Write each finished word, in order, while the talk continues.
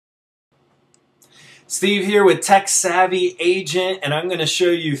Steve here with Tech Savvy Agent, and I'm going to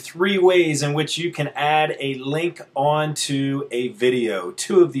show you 3 ways in which you can add a link onto a video.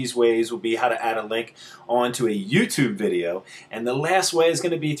 2 of these ways will be how to add a link onto a YouTube video, and the last way is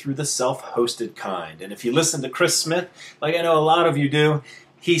going to be through the self-hosted kind. And if you listen to Chris Smith, like I know a lot of you do,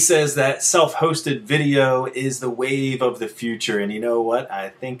 he says that self-hosted video is the wave of the future, and you know what? I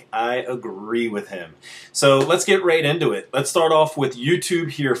think I agree with him. So let's get right into it. Let's start off with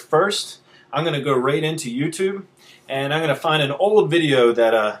YouTube here first. I'm going to go right into YouTube, and I'm going to find an old video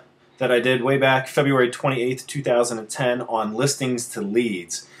that I did way back February 28th, 2010 on listings to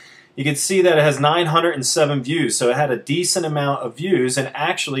leads. You can see that it has 907 views, so it had a decent amount of views, and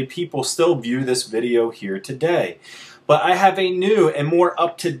actually people still view this video here today. But I have a new and more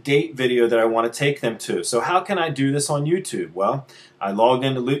up-to-date video that I want to take them to. So how can I do this on YouTube? Well, I logged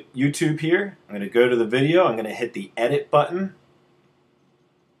into YouTube here. I'm going to go to the video. I'm going to hit the edit button.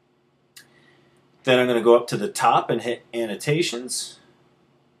 Then I'm going to go up to the top and hit annotations.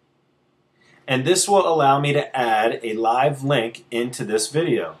 And this will allow me to add a live link into this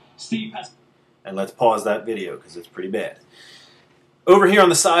video. And let's pause that video because it's pretty bad. Over here on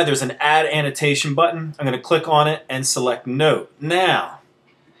the side there's an add annotation button. I'm going to click on it and select note. Now,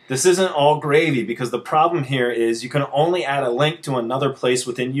 this isn't all gravy because the problem here is you can only add a link to another place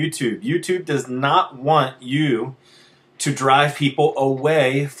within YouTube. YouTube does not want you to drive people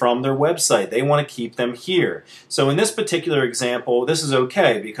away from their website. They want to keep them here. So in this particular example, this is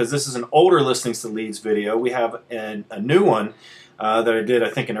okay because this is an older listings to leads video. We have a new one that I did,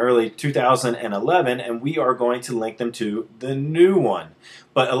 I think, in early 2011, and we are going to link them to the new one.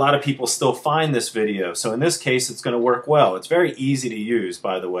 But a lot of people still find this video. So in this case, it's going to work well. It's very easy to use,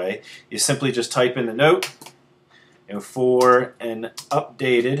 by the way. You simply just type in the note, for an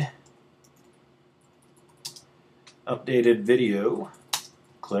updated video,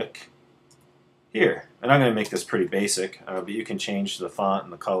 click here. And I'm going to make this pretty basic, but you can change the font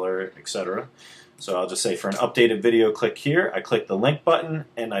and the color, etc. So I'll just say for an updated video, click here. I click the link button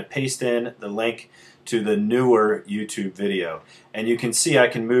and I paste in the link to the newer YouTube video. And you can see I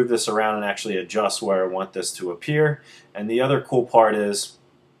can move this around and actually adjust where I want this to appear. And the other cool part is,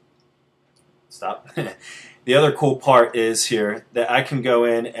 stop. The other cool part is here that I can go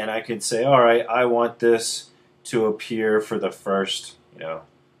in and I can say, all right, I want this to appear for the first,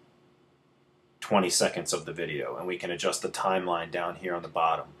 20 seconds of the video, and we can adjust the timeline down here on the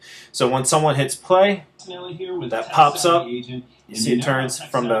bottom. So when someone hits play, that pops up. You see it turns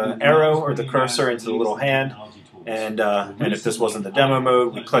from the arrow or the cursor into the little hand, and if this wasn't the demo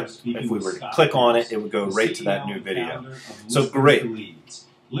mode, if we were to click on it, it would go right to that new video. So great.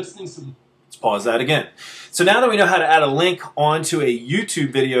 Let's pause that again. So now that we know how to add a link onto a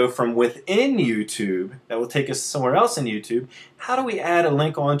YouTube video from within YouTube that will take us somewhere else in YouTube, how do we add a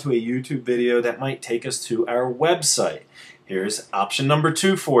link onto a YouTube video that might take us to our website? Here's option number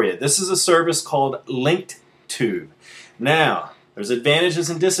 2 for you. This is a service called LinkedTube. Now, there's advantages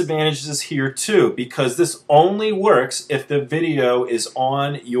and disadvantages here too, because this only works if the video is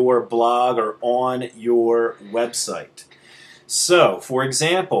on your blog or on your website. So, for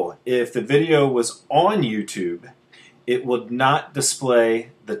example, if the video was on YouTube, it would not display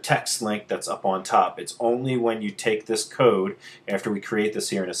the text link that's up on top. It's only when you take this code, after we create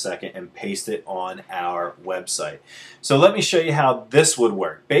this here in a second, and paste it on our website. So let me show you how this would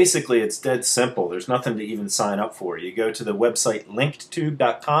work. Basically, it's dead simple. There's nothing to even sign up for. You go to the website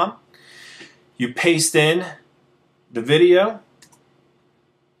linkedtube.com, you paste in the video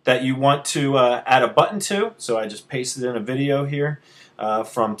that you want to add a button to. So I just pasted in a video here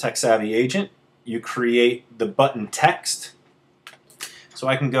from Tech Savvy Agent. You create the button text. So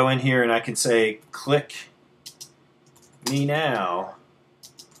I can go in here and I can say, click me now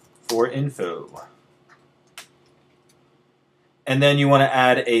for info. And then you want to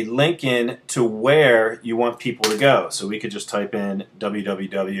add a link in to where you want people to go. So we could just type in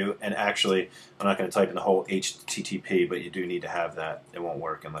www, and actually I'm not going to type in the whole HTTP, but you do need to have that. It won't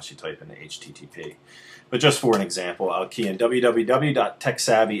work unless you type in the HTTP. But just for an example, I'll key in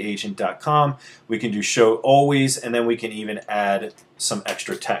www.techsavvyagent.com. We can do show always, and then we can even add some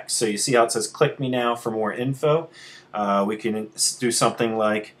extra text. So you see how it says click me now for more info. We can do something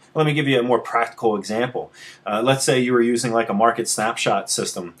like, let me give you a more practical example. Let's say you were using like a market snapshot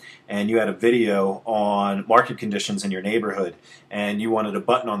system and you had a video on market conditions in your neighborhood and you wanted a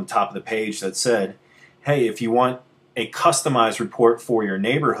button on the top of the page that said, hey, if you want a customized report for your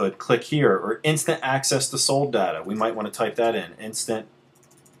neighborhood, click here, or instant access to sold data. We might want to type that in, instant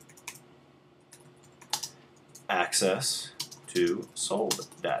access to sold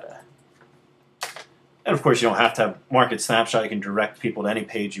data. And of course, you don't have to have Market Snapshot. You can direct people to any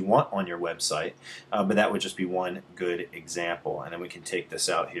page you want on your website, but that would just be one good example. And then we can take this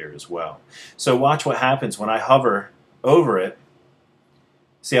out here as well. So watch what happens when I hover over it.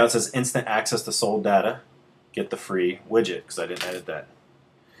 See how it says instant access to sold data? Get the free widget, because I didn't edit that.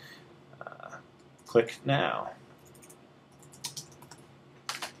 Click now.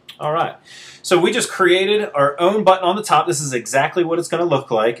 All right, so we just created our own button on the top. This is exactly what it's going to look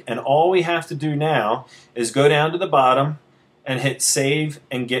like, and all we have to do now is go down to the bottom and hit Save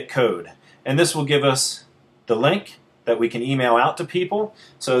and Get Code. And this will give us the link that we can email out to people,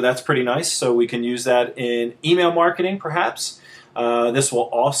 so that's pretty nice. So we can use that in email marketing, perhaps. This will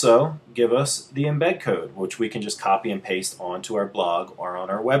also give us the embed code, which we can just copy and paste onto our blog or on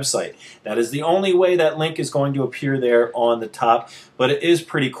our website. That is the only way that link is going to appear there on the top, but it is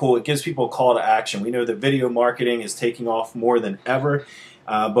pretty cool. It gives people a call to action. We know that video marketing is taking off more than ever,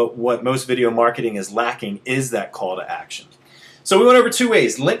 but what most video marketing is lacking is that call to action. So we went over two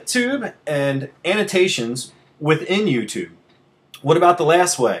ways, LinkTube and annotations within YouTube. What about the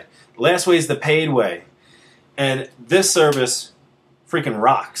last way? The last way is the paid way. And this service freaking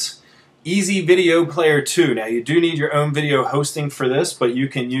rocks. Easy Video Player 2. Now you do need your own video hosting for this, but you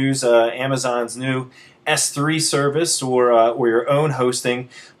can use Amazon's new S3 service or your own hosting.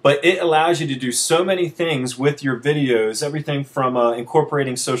 But it allows you to do so many things with your videos, everything from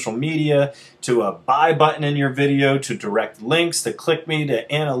incorporating social media to a buy button in your video to direct links to click me to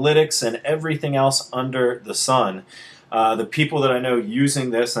analytics and everything else under the sun. The people that I know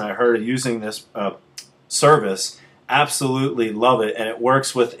using this, and I heard using this service, absolutely love it, and it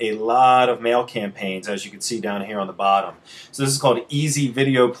works with a lot of mail campaigns, as you can see down here on the bottom. So this is called Easy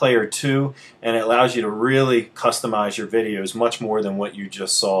Video Player 2, and it allows you to really customize your videos much more than what you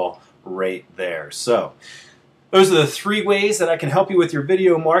just saw right there. So those are the three ways that I can help you with your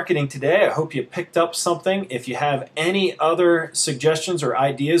video marketing today. I hope you picked up something. If you have any other suggestions or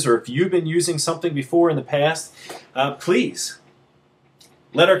ideas, or if you've been using something before in the past, please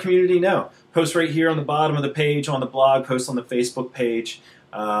let our community know. Post right here on the bottom of the page, on the blog, post on the Facebook page,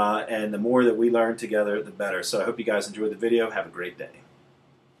 and the more that we learn together, the better. So I hope you guys enjoyed the video. Have a great day.